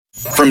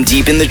From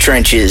deep in the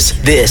trenches,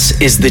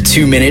 this is the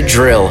 2-Minute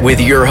Drill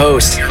with your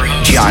host,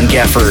 John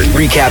Geffert,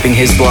 recapping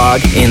his blog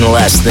in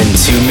less than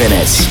 2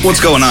 minutes. What's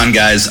going on,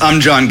 guys?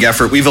 I'm John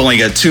Geffert. We've only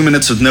got 2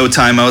 minutes with no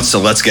timeouts, so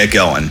let's get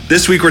going.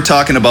 This week we're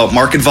talking about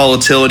market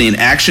volatility and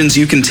actions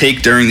you can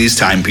take during these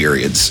time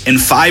periods. In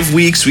 5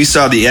 weeks, we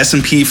saw the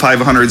S&P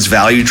 500's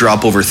value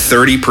drop over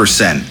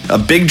 30%. A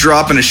big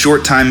drop in a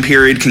short time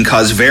period can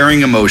cause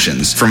varying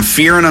emotions, from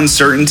fear and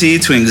uncertainty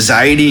to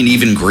anxiety and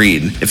even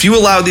greed. If you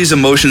allow these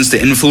emotions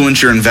to influence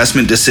your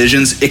investment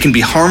decisions, it can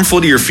be harmful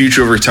to your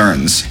future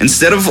returns.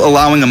 Instead of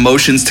allowing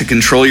emotions to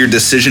control your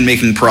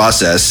decision-making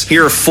process,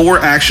 here are 4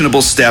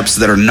 actionable steps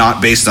that are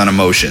not based on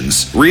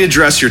emotions.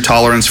 Readdress your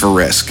tolerance for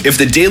risk. If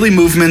the daily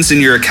movements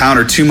in your account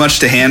are too much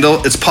to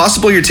handle, it's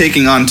possible you're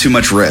taking on too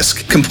much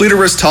risk. Complete a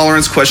risk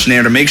tolerance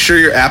questionnaire to make sure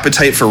your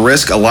appetite for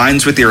risk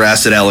aligns with your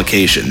asset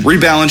allocation.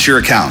 Rebalance your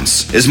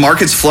accounts. As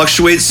markets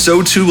fluctuate,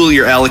 so too will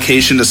your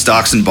allocation to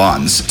stocks and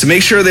bonds. To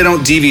make sure they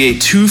don't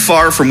deviate too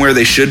far from where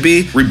they should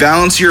be,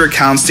 rebalance your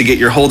accounts to get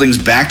your holdings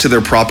back to their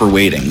proper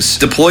weightings.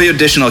 Deploy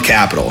additional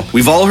capital.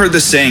 We've all heard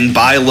the saying,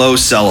 buy low,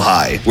 sell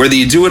high. Whether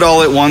you do it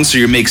all at once or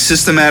you make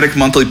systematic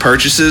monthly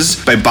purchases,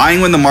 by buying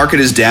when the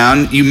market is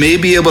down, you may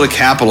be able to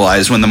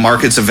capitalize when the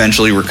markets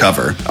eventually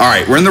recover.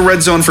 Alright, we're in the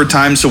red zone for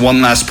time, so one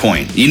last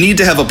point. You need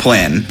to have a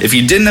plan. If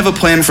you didn't have a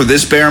plan for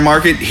this bear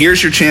market,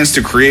 here's your chance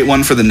to create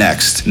one for the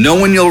next. Know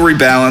when you'll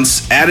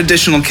rebalance, add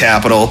additional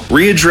capital,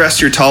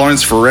 readdress your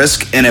tolerance for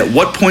risk, and at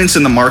what points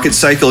in the market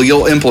cycle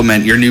you'll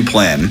implement your new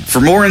plan. For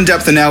more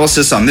in-depth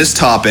analysis on this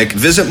topic,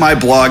 visit my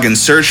blog and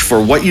search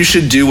for what you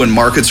should do when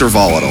markets are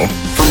volatile.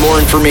 For more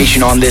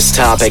information on this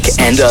topic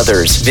and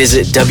others,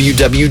 visit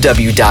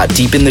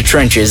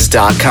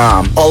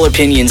www.deepinthetrenches.com. All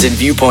opinions and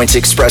viewpoints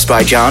expressed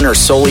by John are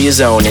solely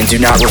his own and do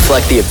not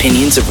reflect the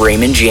opinions of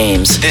Raymond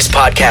James. This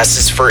podcast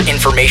is for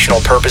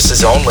informational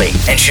purposes only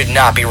and should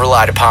not be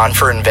relied upon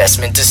for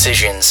investment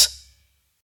decisions.